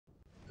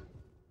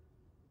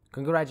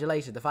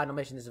Congratulations, the final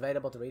mission is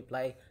available to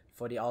replay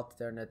for the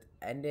alternate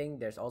ending.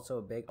 There's also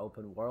a big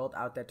open world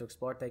out there to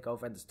explore, take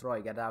over, and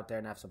destroy. Get out there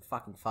and have some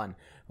fucking fun,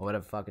 or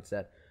whatever the fuck it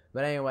said.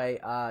 But anyway,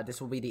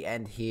 this will be the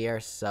end here,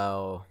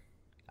 so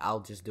I'll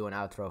just do an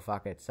outro,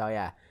 fuck it. So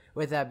yeah,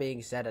 with that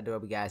being said, I do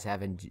hope you guys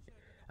have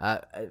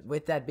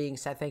with that being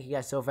said, thank you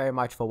guys so very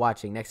much for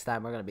watching. Next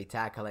time, we're going to be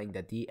tackling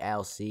the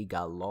DLC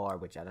galore,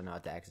 which I don't know how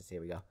to access.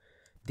 Here we go.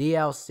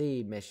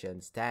 DLC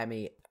missions,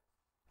 Tammy,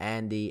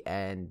 Andy,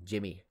 and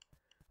Jimmy.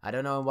 I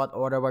don't know in what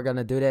order we're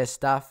gonna do this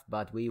stuff,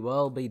 but we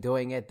will be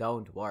doing it,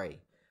 don't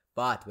worry.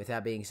 But with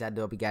that being said, I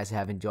hope you guys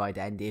have enjoyed,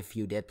 and if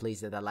you did, please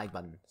hit that like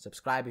button.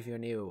 Subscribe if you're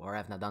new or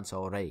have not done so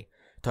already.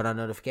 Turn on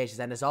notifications,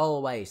 and as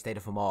always, stay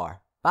there for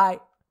more. Bye!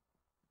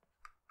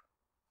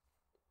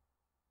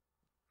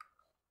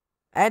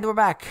 And we're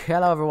back.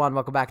 Hello everyone,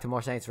 welcome back to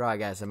more Saints Row, I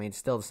guess. I mean, it's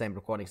still the same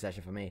recording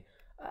session for me.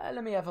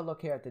 Let me have a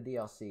look here at the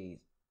DLCs.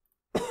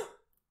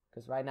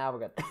 Because right now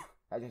we're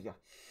gonna...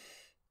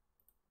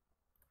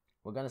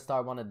 We're gonna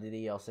start one of the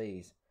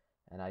DLCs,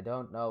 and I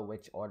don't know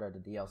which order the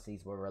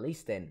DLCs were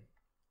released in.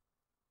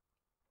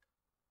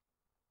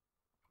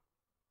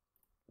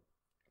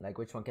 Like,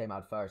 which one came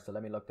out first, so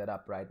let me look that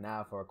up right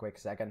now for a quick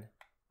second.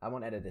 I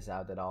won't edit this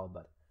out at all,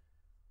 but...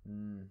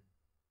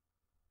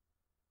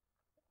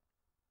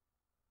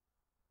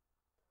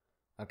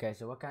 Okay,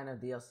 so what kind of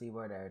DLC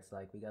were there? It's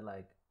like, we got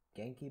like,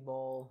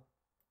 Genkibowl.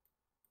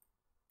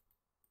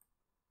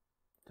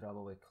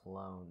 Trouble with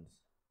clones.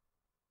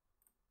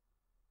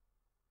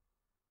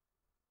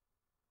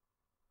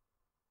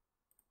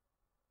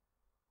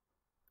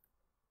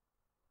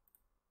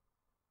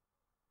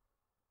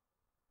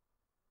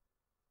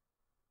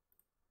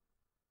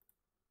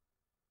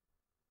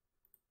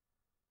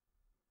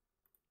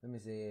 Let me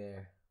see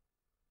here.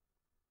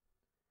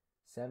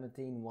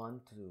 17-1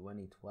 to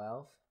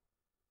 2012.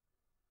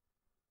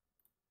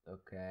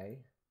 Okay.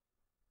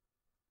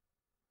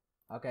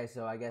 Okay,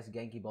 so I guess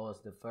Genkibowl is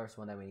the first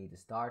one that we need to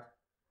start.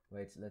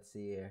 Wait, let's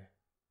see here.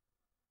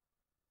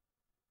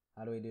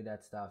 How do we do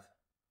that stuff?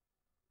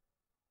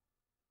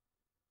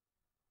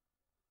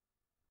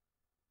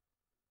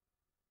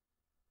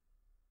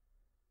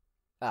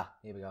 Ah,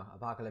 here we go.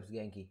 Apocalypse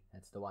Genki.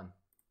 That's the one.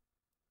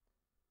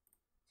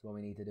 That's what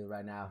we need to do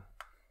right now.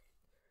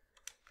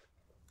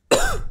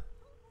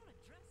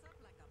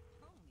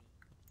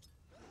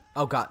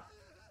 Oh god.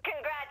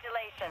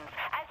 Congratulations.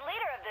 As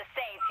leader of the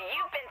Saints,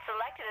 you've been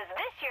selected as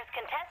this year's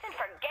contestant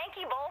for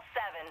Genkibowl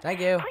 7.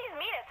 Thank you. Please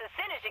meet us as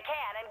soon as you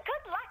can, and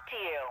good luck to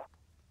you.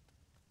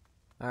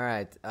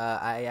 Alright,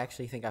 I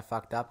actually think I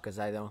fucked up because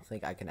I don't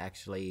think I can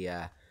actually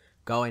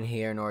go in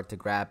here in order to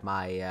grab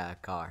my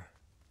car.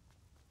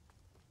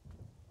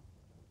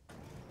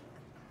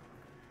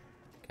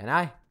 Can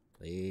I?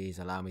 Please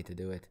allow me to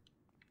do it.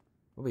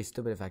 It would be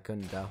stupid if I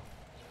couldn't though.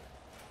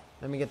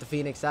 Let me get the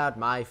Phoenix out,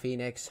 my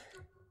Phoenix.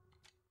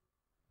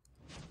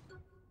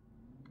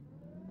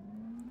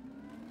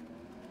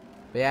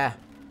 But yeah,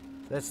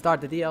 let's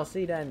start the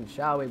DLC then,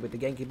 shall we, with the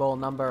Genkibowl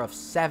number of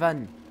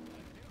 7.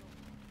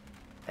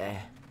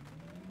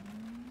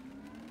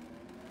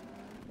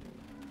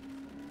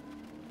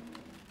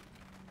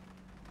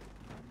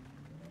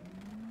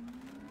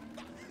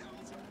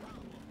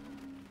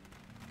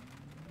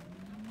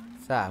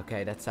 So,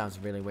 okay, that sounds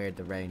really weird,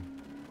 the rain.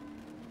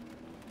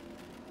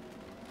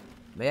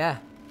 But yeah,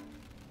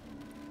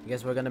 I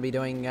guess we're gonna be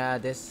doing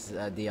this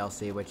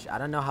DLC, which I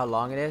don't know how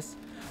long it is.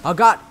 Oh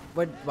god!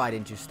 Why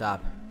didn't you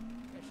stop?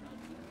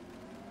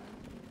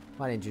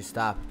 Why didn't you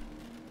stop?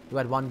 You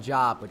had one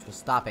job, which was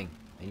stopping,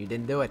 and you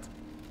didn't do it.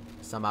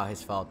 Somehow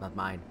his fault, not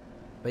mine.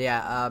 But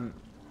yeah,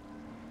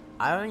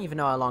 I don't even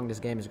know how long this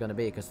game is gonna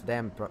be, because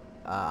today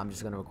I'm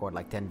just gonna record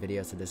like 10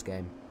 videos of this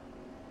game.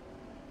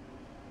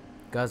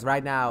 Because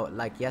right now,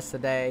 like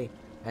yesterday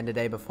and the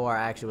day before,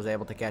 I actually was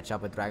able to catch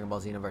up with Dragon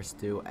Ball Xenoverse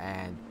 2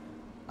 and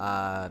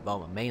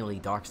well, mainly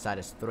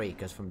Darksiders 3,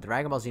 because from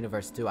Dragon Ball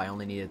Xenoverse 2 I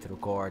only needed to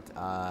record 3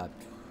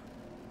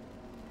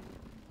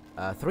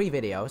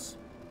 videos.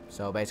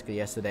 So basically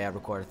yesterday I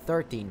recorded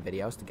 13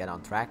 videos to get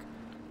on track.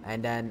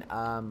 And then,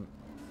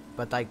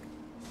 but like,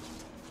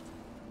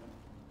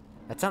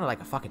 that sounded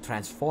like a fucking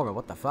transformer,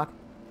 what the fuck?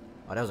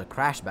 Oh, that was a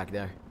crash back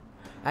there.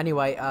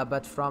 Anyway,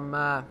 but from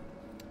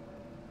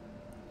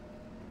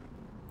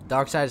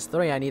Darksiders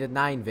 3 I needed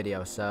 9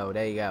 videos, so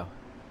there you go.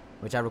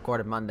 Which I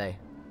recorded Monday.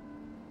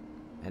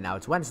 And now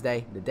it's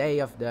Wednesday, the day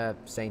of the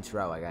Saints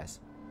Row, I guess.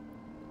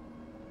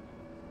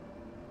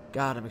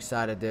 God, I'm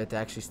excited, dude, to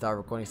actually start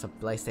recording some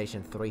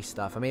PlayStation 3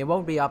 stuff. I mean, it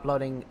won't be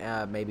uploading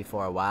maybe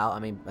for a while. I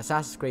mean,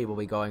 Assassin's Creed will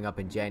be going up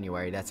in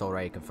January. That's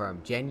already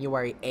confirmed.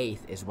 January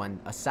 8th is when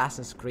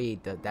Assassin's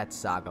Creed, that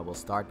saga will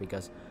start,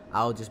 because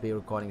I'll just be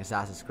recording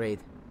Assassin's Creed.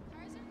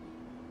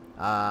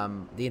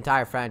 The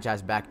entire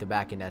franchise back to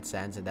back in that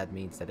sense, and that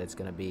means that it's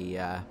gonna be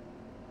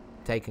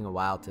taking a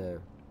while to...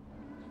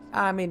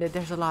 I mean,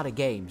 there's a lot of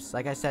games.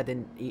 Like I said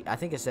I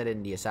think I said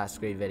in the Assassin's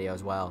Creed video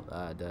as well,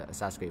 the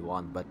Assassin's Creed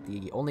 1. But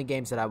the only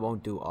games that I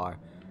won't do are...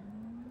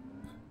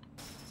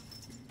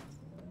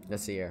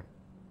 Let's see here.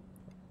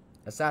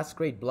 Assassin's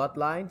Creed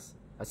Bloodlines,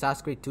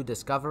 Assassin's Creed 2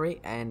 Discovery,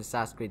 and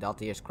Assassin's Creed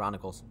Altair's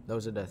Chronicles.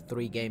 Those are the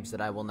 3 games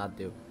that I will not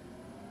do.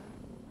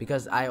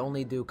 Because I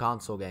only do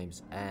console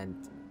games, and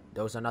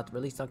those are not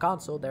released on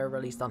console, they're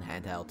released on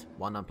handheld.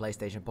 One on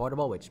PlayStation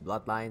Portable, which is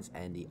Bloodlines,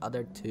 and the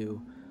other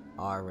 2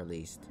 are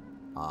released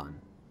on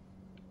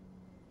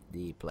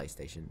the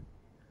PlayStation.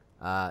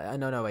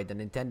 No, wait, the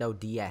Nintendo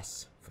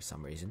DS, for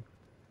some reason.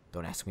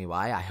 Don't ask me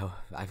why,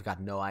 I've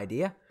got no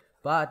idea.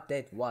 But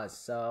it was,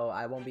 so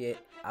I won't be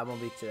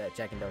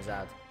checking those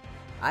out.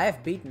 I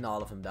have beaten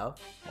all of them though,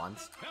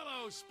 once.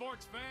 Hello,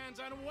 sports fans,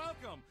 and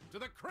welcome to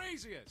the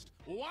craziest,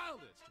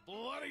 wildest,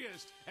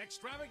 bloodiest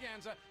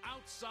extravaganza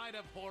outside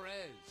of Juarez,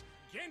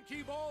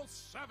 Genkibowl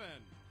 7.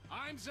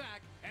 I'm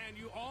Zach, and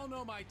you all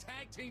know my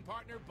tag team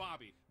partner,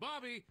 Bobby.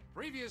 Bobby,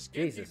 previous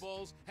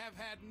Genkibowls have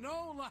had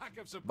no lack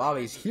of surprises.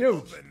 Bobby's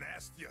huge. The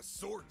nastiest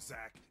sort,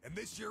 Zach, and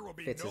this year will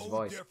be Fits his no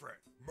voice. different.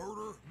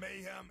 Murder,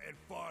 mayhem, and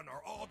fun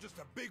are all just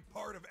a big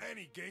part of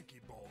any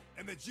Genki Bowl,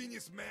 and the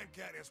Genius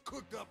Mancat has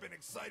cooked up an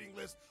exciting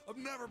list of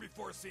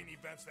never-before-seen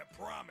events that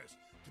promise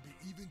to be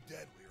even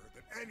deadlier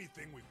than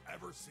anything we've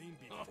ever seen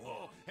before.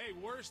 Oh, hey,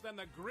 worse than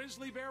the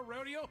Grizzly Bear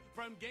Rodeo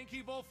from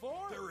Genkibowl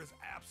 4? There is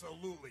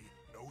absolutely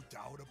no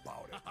doubt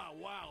about it.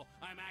 Wow,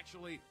 I'm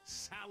actually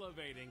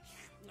salivating.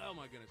 Oh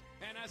my goodness.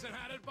 And as an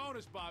added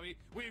bonus, Bobby,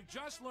 we've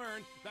just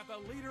learned that the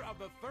leader of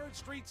the 3rd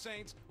Street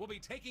Saints will be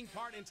taking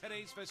part in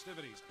today's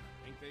festivities.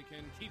 Think they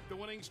can keep the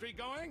winning streak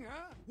going,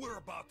 huh? We're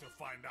about to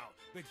find out.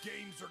 The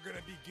games are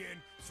gonna begin,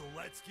 so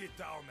let's get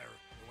down there.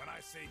 And when I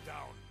say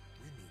down,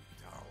 we mean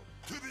down.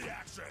 To the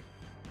action!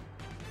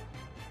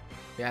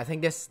 Yeah, I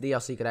think this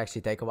DLC could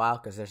actually take a while,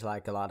 because there's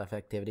like a lot of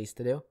activities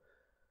to do.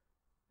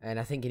 And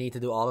I think you need to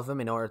do all of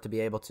them in order to be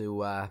able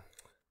to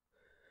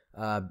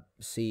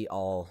see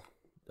all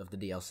of the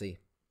DLC.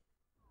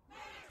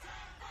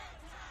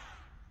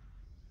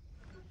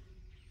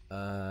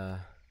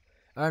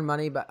 Earn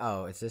money, but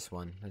oh, it's this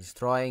one.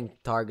 Destroying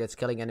targets,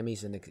 killing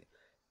enemies, and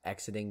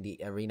exiting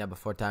the arena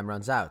before time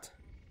runs out.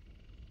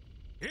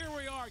 Here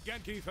we are,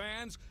 Genki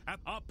fans, at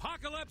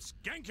Apocalypse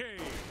Genki.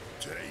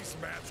 Today's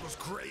match was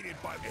created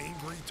by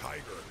Angry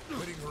Tiger,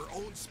 putting her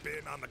own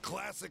spin on the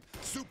classic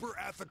super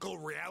ethical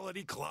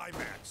reality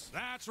climax.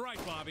 That's right,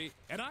 Bobby.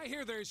 And I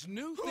hear there's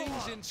new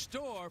things in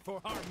store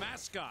for our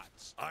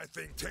mascots. I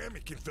think Tammy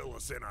can fill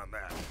us in on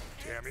that.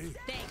 Tammy?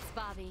 Thanks,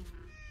 Bobby.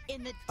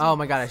 In the Oh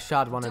my god, I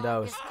shot one of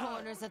those. darkest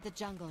corners of the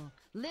jungle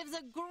lives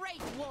a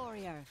great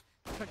warrior,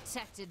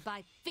 protected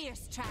by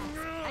fierce traps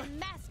and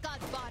mascot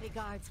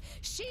bodyguards.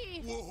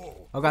 She...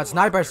 Whoa! Oh god,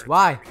 snipers,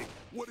 why? Tammy,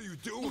 what are you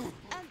doing?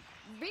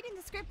 reading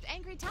the script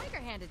Angry Tiger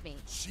handed me.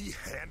 She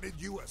handed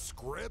you a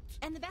script?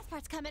 And the best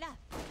part's coming up.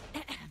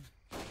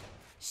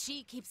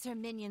 She keeps her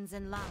minions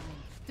in line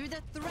through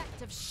the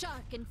threat of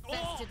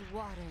shark-infested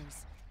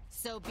waters.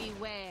 So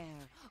beware,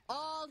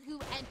 all who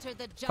enter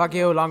the jungle. Fuck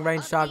you,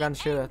 long-range of shotgun the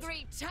shooter.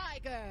 Angry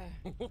Tiger.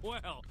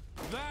 Well,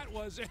 that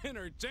was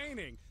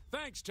entertaining.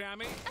 Thanks,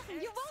 Tammy.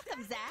 You're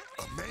welcome, Zach.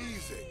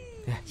 Amazing.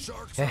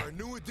 Sharks are a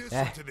new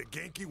addition to the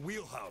Genki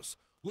wheelhouse.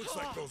 Looks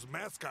like those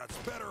mascots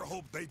better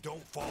hope they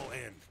don't fall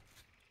in.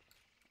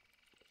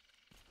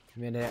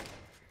 Come in here.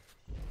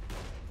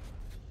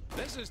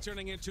 This is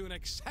turning into an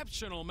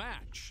exceptional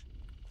match.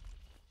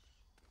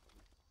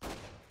 I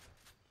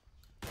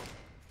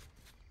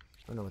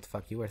don't know what the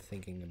fuck you were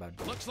thinking about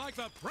doing. Looks like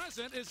the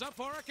present is up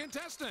for a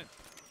contestant.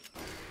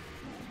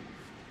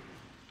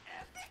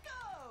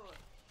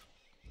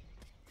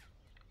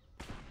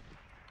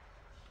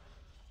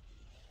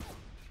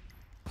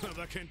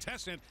 The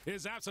contestant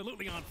is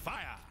absolutely on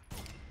fire.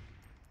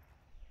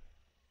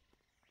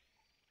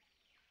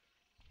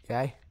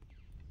 Okay.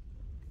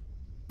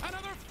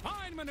 Another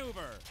fine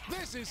maneuver.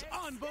 This is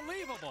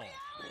unbelievable.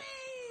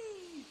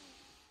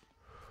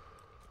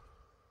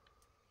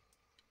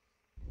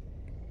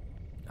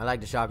 I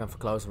like the shotgun for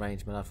close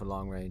range, but not for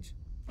long range.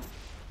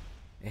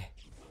 Eh.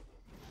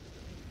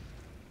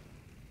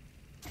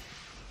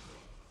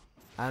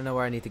 I don't know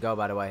where I need to go,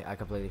 by the way. I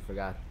completely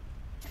forgot.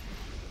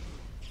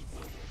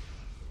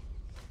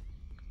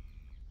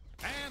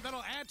 And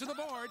that'll add to the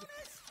board.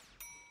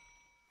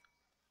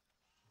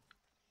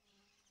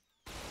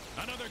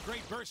 Another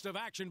great burst of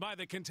action by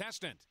the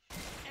contestant.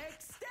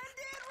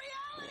 Extended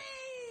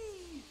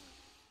reality!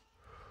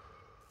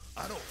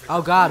 I don't think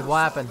Oh god, I what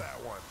saw happened?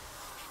 that one.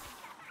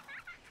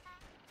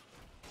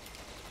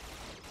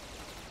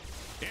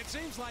 It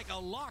seems like a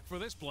lock for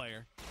this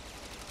player.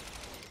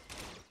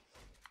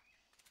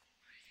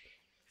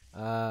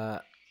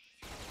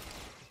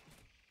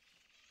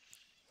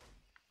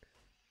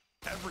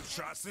 Every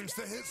shot seems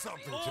to hit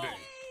something today.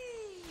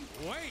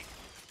 Wait.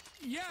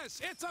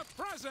 Yes, it's a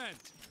present.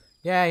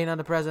 Yeah, you know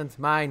the present.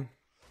 Mine.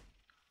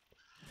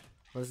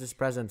 What is this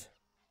present?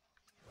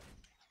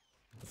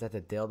 Is that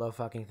the dildo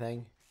fucking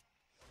thing?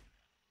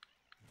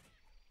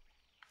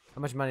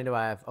 How much money do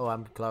I have? Oh,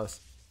 I'm close.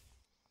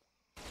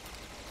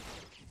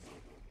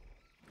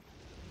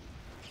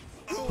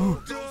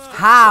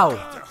 How?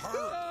 To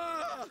her.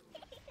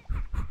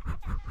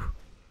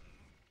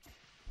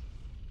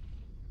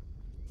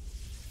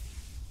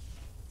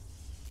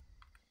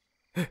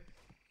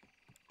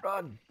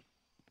 Run.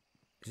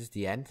 Is this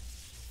the end?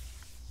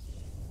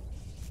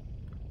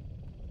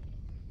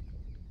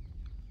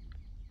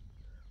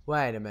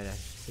 Wait a minute.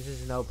 This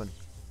isn't open.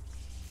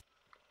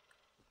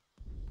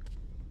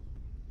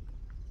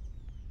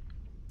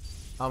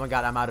 Oh my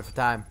god, I'm out of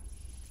time.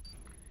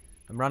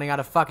 I'm running out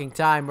of fucking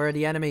time. Where are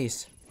the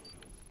enemies?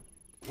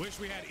 Wish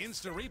we had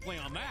instant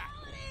replay on that.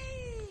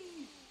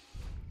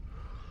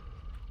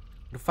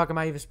 Where the fuck am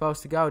I even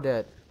supposed to go,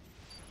 dude?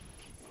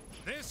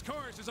 This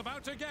course is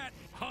about to get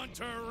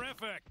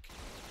hunterific.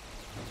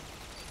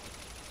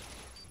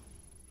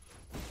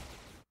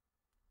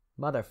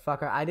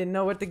 Motherfucker, I didn't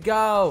know where to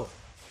go.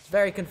 It's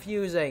very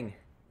confusing.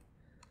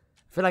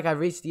 I feel like I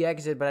reached the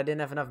exit, but I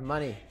didn't have enough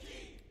money.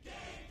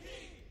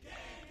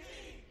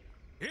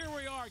 Here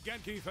we are,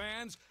 Genki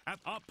fans, at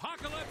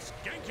Apocalypse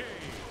Genki.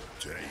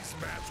 Today's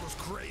match was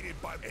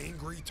created by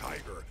Angry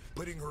Tiger,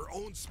 putting her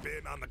own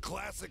spin on the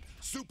classic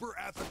super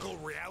ethical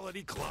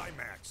reality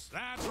climax.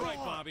 That's right,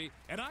 Bobby.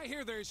 And I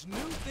hear there's new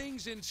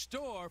things in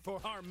store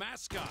for our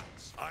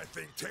mascots. I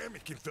think Tammy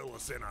can fill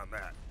us in on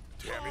that.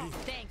 Tammy?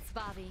 Thanks,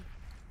 Bobby.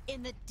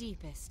 In the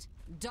deepest,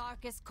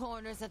 darkest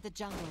corners of the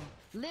jungle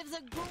lives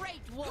a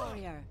great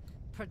warrior,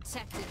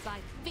 protected by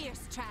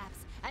fierce traps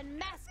and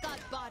mascot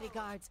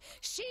bodyguards.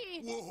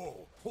 She...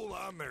 Whoa, hold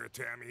on there,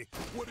 Tammy.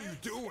 What are you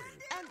doing?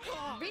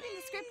 Reading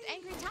the script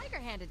Angry Tiger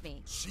handed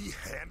me. She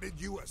handed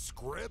you a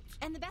script?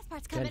 And the best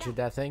part's coming Can't shoot up.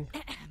 that thing?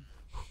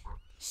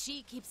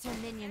 She keeps her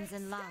minions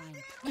in line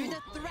through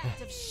the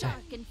threat of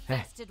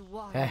shark-infested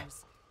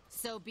waters.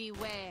 So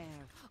beware,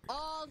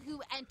 all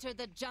who enter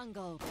the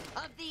jungle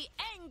of the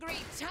Angry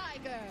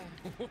Tiger.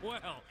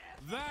 Well,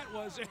 that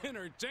was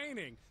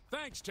entertaining.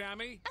 Thanks,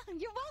 Tammy.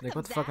 You're welcome, Like,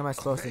 what the Zach. fuck am I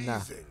supposed to know?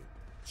 Amazing.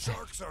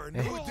 Sharks are a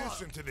new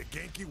addition to the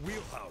Genki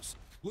wheelhouse.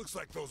 Looks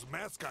like those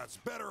mascots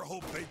better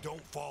hope they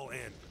don't fall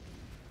in.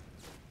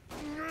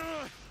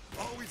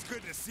 Always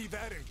good to see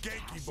that in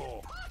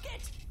Genkibowl.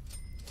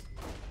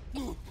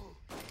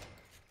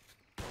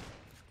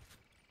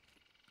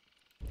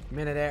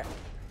 Minute there.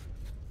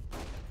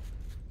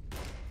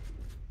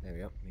 There we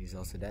go. He's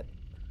also dead.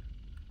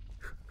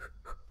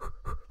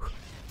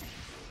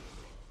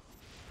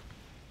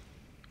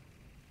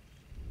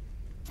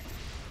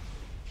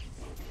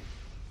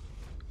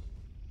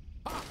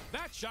 Ah,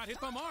 that shot hit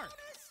the mark.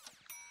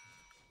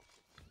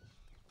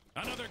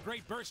 Another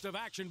great burst of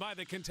action by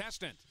the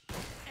contestant.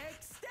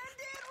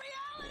 Extended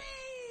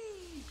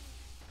reality!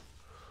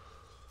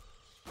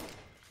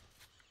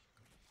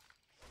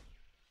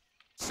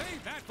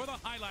 Save that for the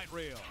highlight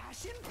reel.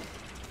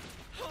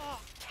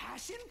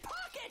 Cash in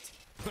pocket!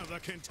 The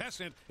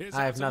contestant is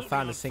I have not absolutely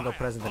found a on single fire.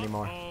 present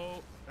anymore.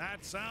 Uh-oh,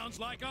 that sounds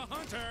like a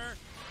hunter.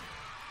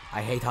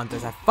 I hate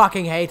hunters. I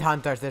fucking hate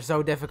hunters. They're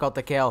so difficult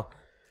to kill.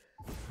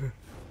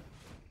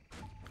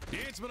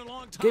 It's been a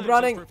long time Keep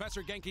running. since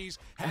Professor Genki's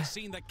has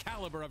seen the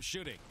caliber of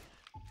shooting.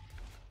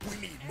 We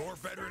need more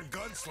veteran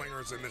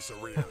gunslingers in this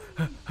arena.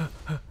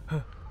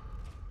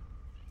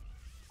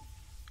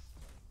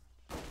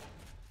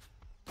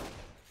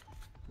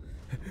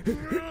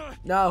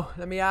 No,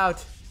 let me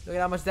out. Look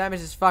at how much damage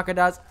this fucker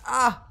does.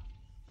 Ah!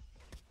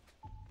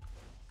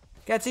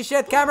 Can't see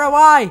shit, camera,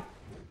 why?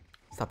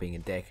 Stop being a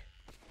dick.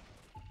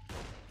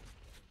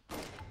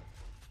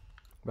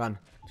 Run.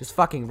 Just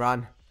fucking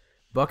run.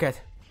 Book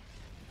it.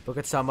 Book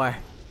it somewhere.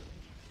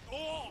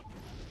 Oh!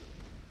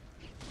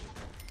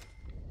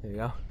 There you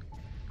go.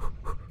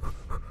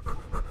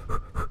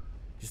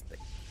 Just like...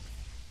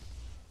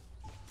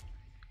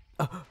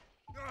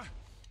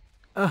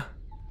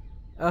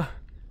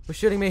 Who's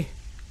shooting me?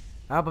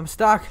 I hope I'm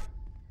stuck.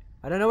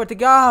 I don't know where to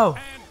go.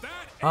 And that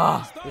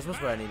Ah, is the this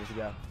was where I match. needed to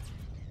go.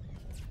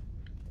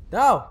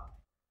 No!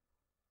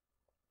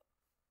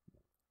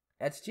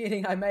 That's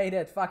cheating, I made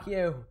it. Fuck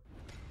you.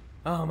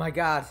 Oh my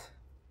god.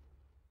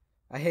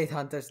 I hate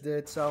hunters,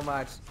 dude, so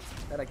much.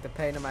 They're like the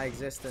pain of my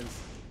existence.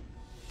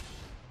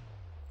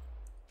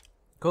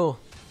 Cool.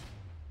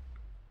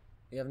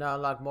 We have now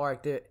unlocked more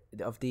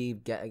of the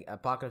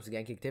Apocalypse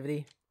Genki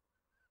activity.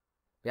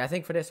 Yeah, I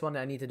think for this one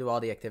I need to do all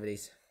the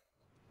activities.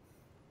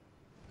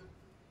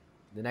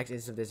 The next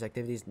instance of this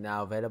activity is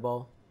now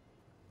available.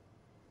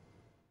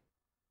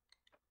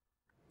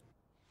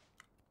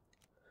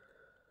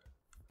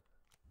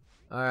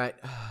 Alright.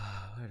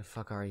 Where the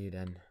fuck are you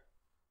then?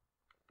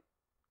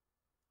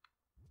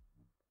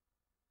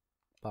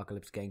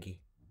 Apocalypse Genki.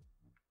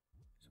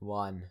 It's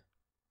 1.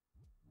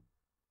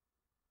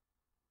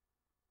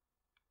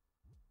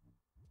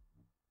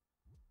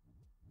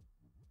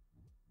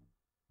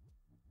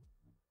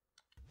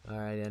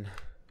 Alright then.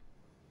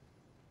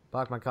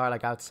 Park my car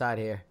like outside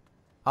here.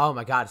 Oh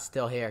my god, it's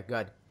still here.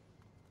 Good.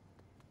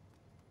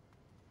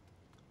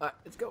 Alright,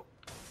 let's go.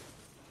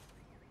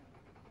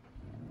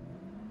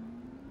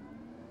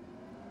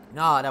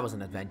 No, that was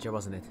an adventure,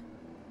 wasn't it?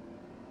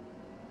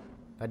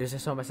 If I do say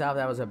so myself,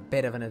 that was a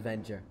bit of an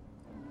adventure.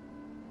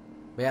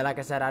 But yeah, like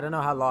I said, I don't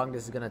know how long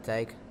this is gonna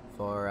take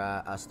for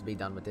us to be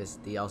done with this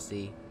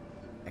DLC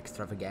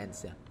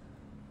extravaganza.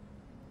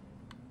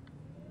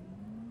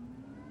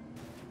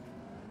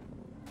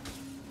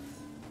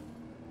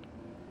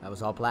 That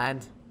was all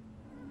planned.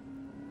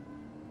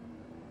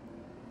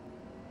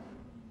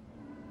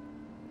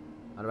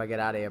 How do I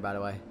get out of here, by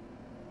the way?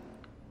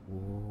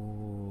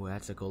 Ooh,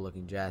 that's a cool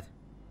looking jet.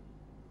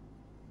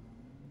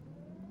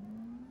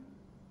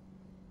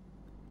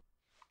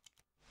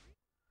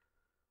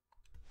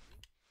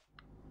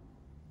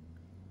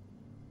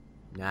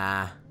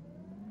 Nah.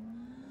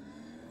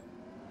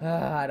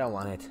 I don't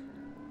want it.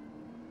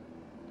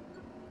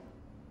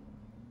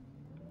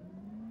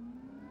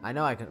 I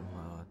know I can.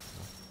 Well,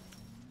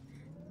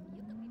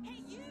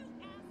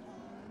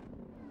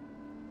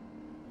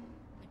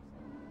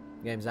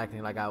 game's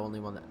acting like I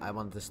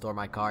wanted to store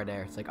my car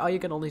there. It's like, oh, you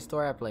can only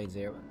store airplanes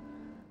here.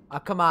 Oh,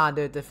 come on,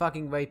 dude. The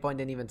fucking waypoint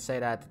didn't even say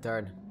that at the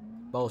turn.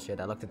 Bullshit.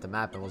 I looked at the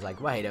map and was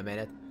like, wait a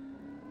minute.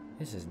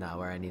 This is not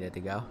where I needed to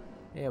go.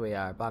 Here we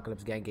are.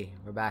 Apocalypse Genki.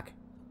 We're back.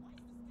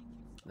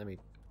 Let me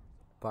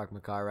park my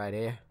car right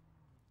here.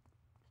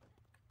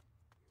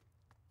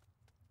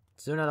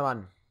 Let's do another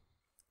one.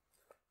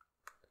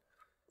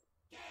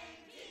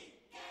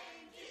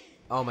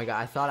 Oh my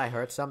god, I thought I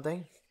heard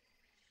something.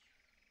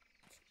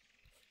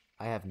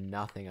 I have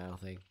nothing, I don't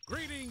think.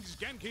 Greetings,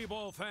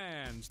 Genkibowl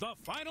fans. The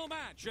final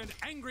match in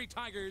Angry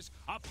Tigers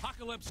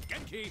Apocalypse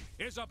Genki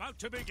is about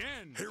to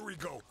begin. Here we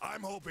go.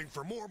 I'm hoping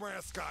for more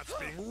mascots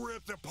being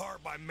ripped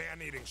apart by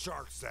man-eating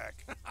sharks,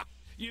 Zach.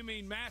 You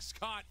mean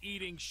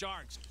mascot-eating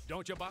sharks,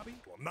 don't you, Bobby?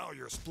 Well, now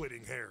you're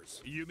splitting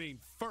hairs. You mean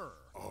fur.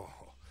 Oh,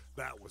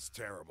 that was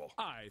terrible.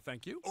 I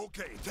thank you.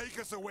 Okay, take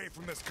us away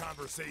from this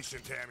conversation,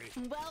 Tammy.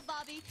 Well,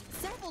 Bobby,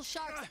 several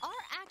sharks are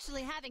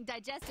actually having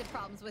digestive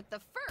problems with the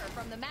fur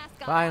from the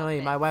mascot. Finally,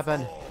 my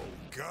weapon. Oh,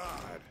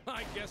 God.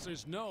 I guess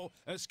there's no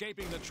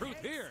escaping the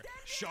truth here.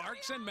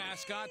 Sharks and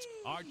mascots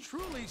are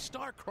truly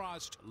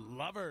star-crossed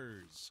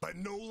lovers. But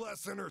no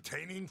less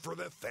entertaining for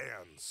the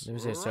fans. Let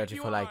me just searching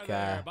You for are like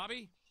there,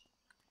 Bobby.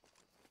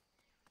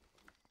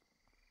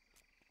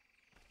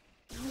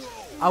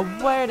 Whoa,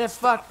 where the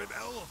fuck? an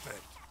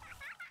elephant.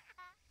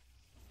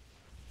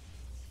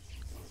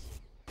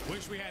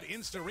 Wish we had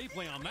instant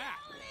replay on that.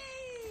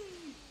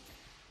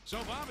 So,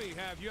 Bobby,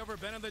 have you ever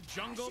been in the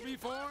jungle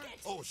before?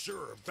 Oh,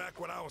 sure. Back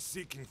when I was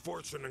seeking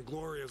fortune and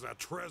glory as a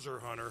treasure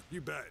hunter.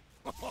 You bet.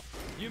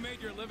 You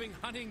made your living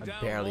hunting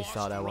down barely lost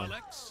saw that one.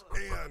 relics?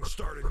 And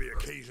starting the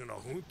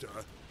occasional junta.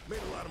 Made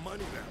a lot of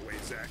money that way,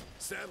 Zach.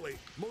 Sadly,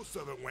 most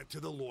of it went to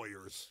the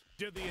lawyers.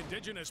 Did the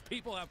indigenous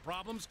people have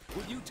problems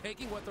with you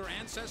taking what their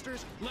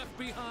ancestors left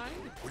behind?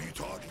 What are you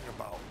talking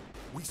about?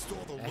 We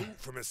stole the loot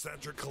from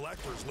eccentric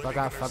collectors living Fuck in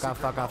off, their fuck off,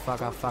 secret fuck off,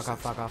 fuck off, fuck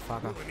off, fortresses. fuck off,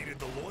 fuck off. We only needed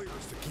the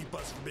lawyers to keep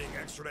us from being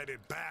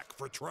extradited back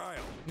for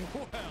trial.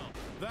 Well,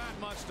 that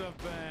must have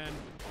been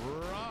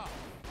rough.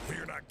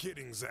 You're not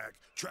kidding, Zach.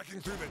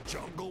 Trekking through the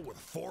jungle with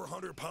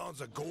 400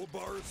 pounds of gold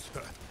bars?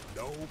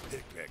 No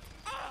picnic.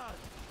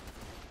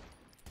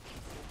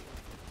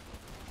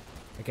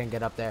 I can't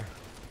get up there.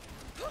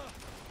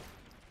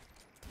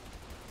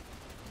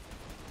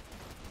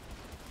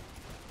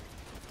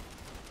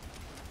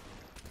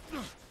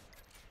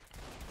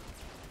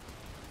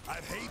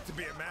 I'd hate to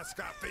be a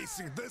mascot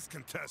facing this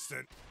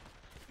contestant.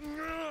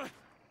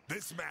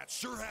 This match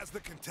sure has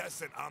the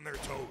contestant on their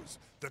toes.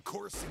 The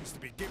course seems to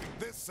be giving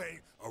this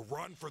saint a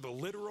run for the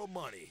literal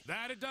money.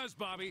 That it does,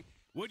 Bobby.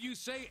 Would you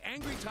say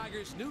Angry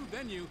Tiger's new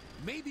venue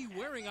may be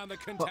wearing on the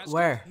contestant?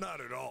 Where? Not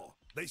at all.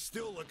 They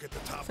still look at the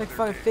top It's like of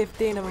their fucking game.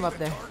 15 of The them way up the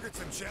there.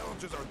 Targets and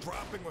challenges are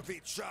dropping with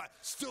each shot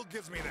still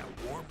gives me that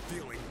warm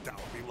feeling down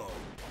below.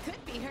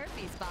 Could be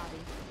herpes, Bobby.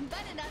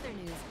 But in other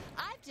news,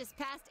 I've just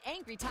passed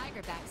Angry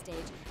Tiger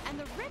backstage, and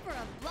the river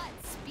of blood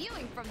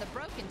spewing from the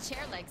broken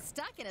chair leg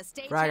stuck in a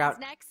Frag out. stagehand's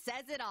neck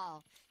says it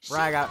all. She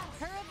Frag out.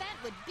 thought her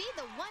event would be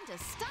the one to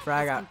stop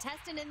Frag this out.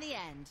 contestant in the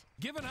end.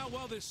 Given how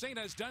well this saint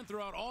has done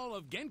throughout all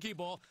of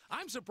Genkibowl,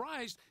 I'm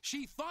surprised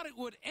she thought it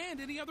would end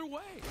any other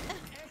way.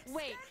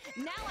 Wait,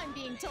 now I'm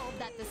being told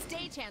that the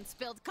stagehand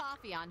spilled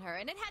coffee on her,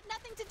 and it had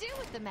nothing to do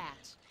with the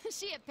match.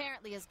 She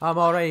apparently is. I'm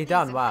already quite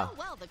done, pleased wow. with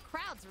how well the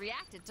crowds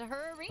reacted to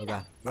her arena.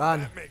 Okay.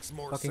 Run. That makes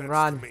more Fucking sense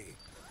run. to me.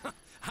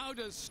 How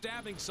does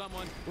stabbing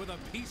someone with a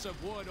piece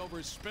of wood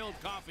over spilled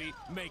coffee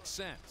make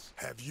sense?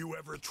 Have you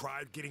ever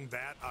tried getting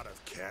that out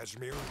of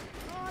cashmere?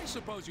 I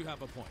suppose you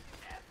have a point.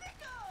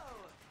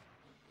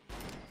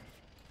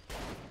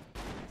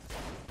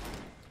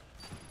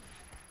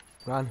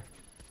 Run.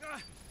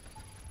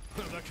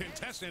 The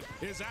contestant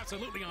is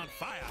absolutely on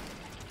fire.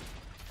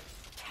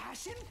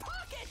 Cash in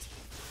pocket.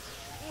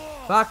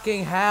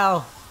 Fucking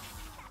hell.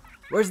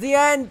 Where's the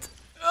end?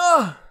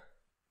 Ugh.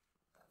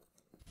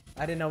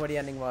 I didn't know where the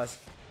ending was.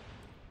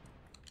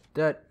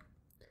 Dude.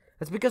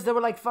 That's because there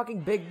were like fucking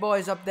big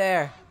boys up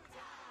there.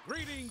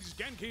 Greetings,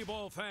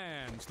 Genkibowl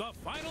fans. The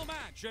final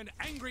match in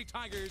Angry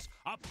Tigers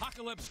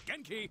Apocalypse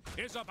Genki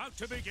is about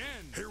to begin.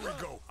 Here we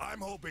go. I'm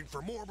hoping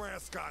for more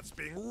mascots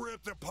being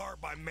ripped apart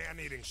by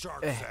man-eating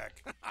sharks,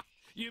 Zach.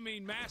 You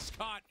mean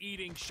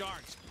mascot-eating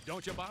sharks,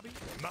 don't you, Bobby?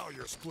 Now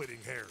you're splitting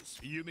hairs.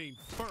 You mean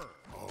fur.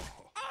 Oh.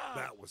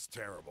 That was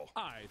terrible.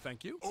 I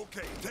thank you.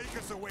 Okay, take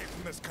us away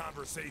from this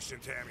conversation,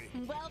 Tammy.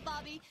 Well,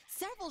 Bobby,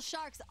 several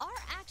sharks are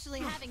actually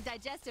having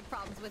digestive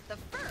problems with the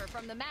fur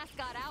from the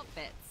mascot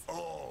outfits.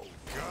 Oh,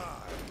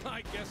 God.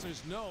 I guess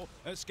there's no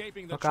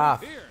escaping the Fuck truth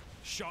off. here.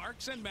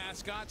 Sharks and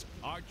mascots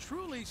are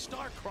truly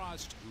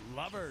star-crossed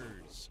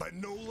lovers. But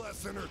no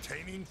less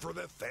entertaining for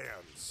the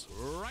fans.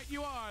 Right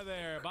you are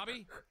there,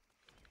 Bobby.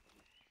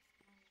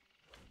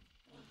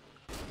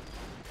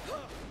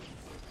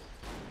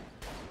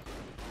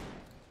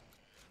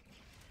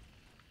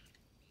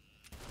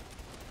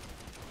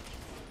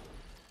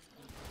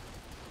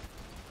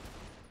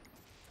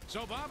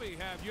 So, Bobby,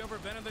 have you ever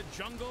been in the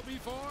jungle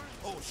before?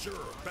 Oh, sure.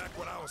 Back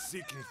when I was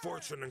seeking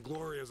fortune and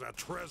glory as a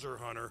treasure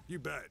hunter. You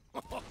bet.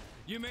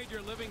 You made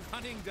your living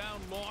hunting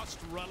down lost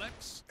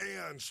relics?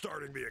 And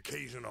starting the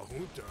occasional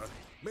junta.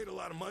 Made a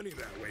lot of money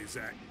that way,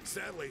 Zach.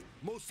 Sadly,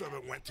 most of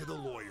it went to the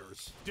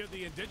lawyers. Did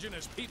the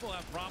indigenous people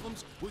have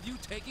problems with you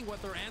taking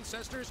what their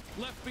ancestors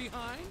left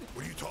behind?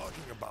 What are you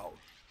talking about?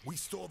 We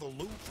stole the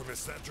loot from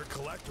eccentric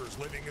collectors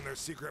living in their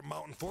secret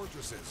mountain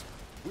fortresses.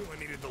 We only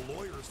needed the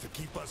lawyers to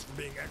keep us from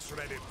being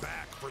extradited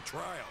back for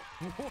trial.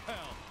 Well,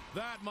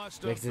 that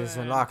must The have exit is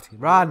been unlocked.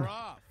 Run!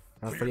 rough.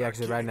 I'm You're for the not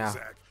exit right kidding, now.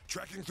 Zach.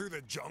 Trekking through the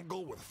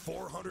jungle with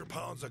 400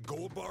 pounds of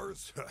gold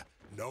bars?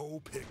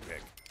 No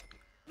picnic.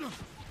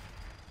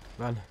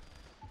 Run.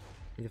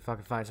 Need to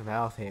fucking find some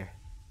health here.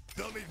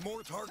 They'll need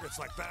more targets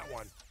like that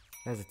one.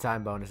 There's a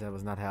time bonus. That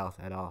was not health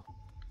at all.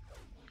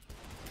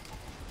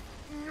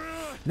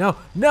 No,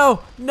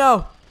 no,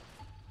 no!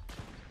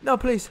 No,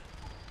 please.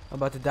 I'm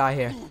about to die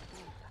here.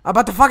 I'm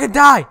about to fucking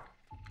die!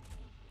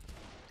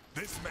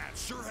 This match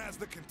sure has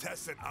the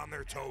contestant on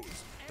their toes.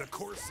 The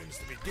course seems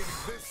to be giving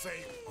this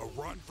saint a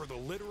run for the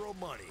literal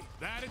money.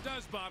 That it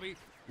does, Bobby.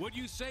 Would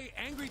you say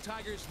Angry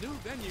Tiger's new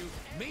venue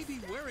may be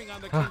wearing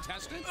on the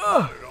contestant?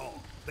 Not at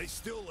all. They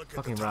still look at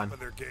Fucking the top run. of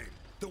their game.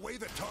 The way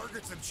the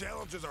targets and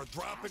challenges are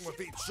dropping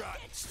with each shot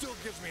still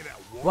gives me that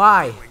warm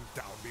Why? feeling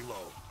down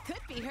below. Could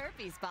be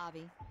herpes,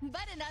 Bobby.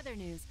 But in other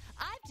news,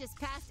 I've just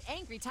passed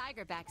Angry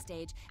Tiger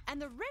backstage,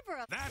 and the river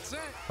of... That's it.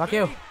 Fuck They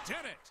you. did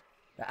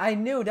it. I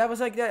knew that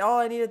was like all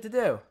I needed to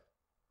do.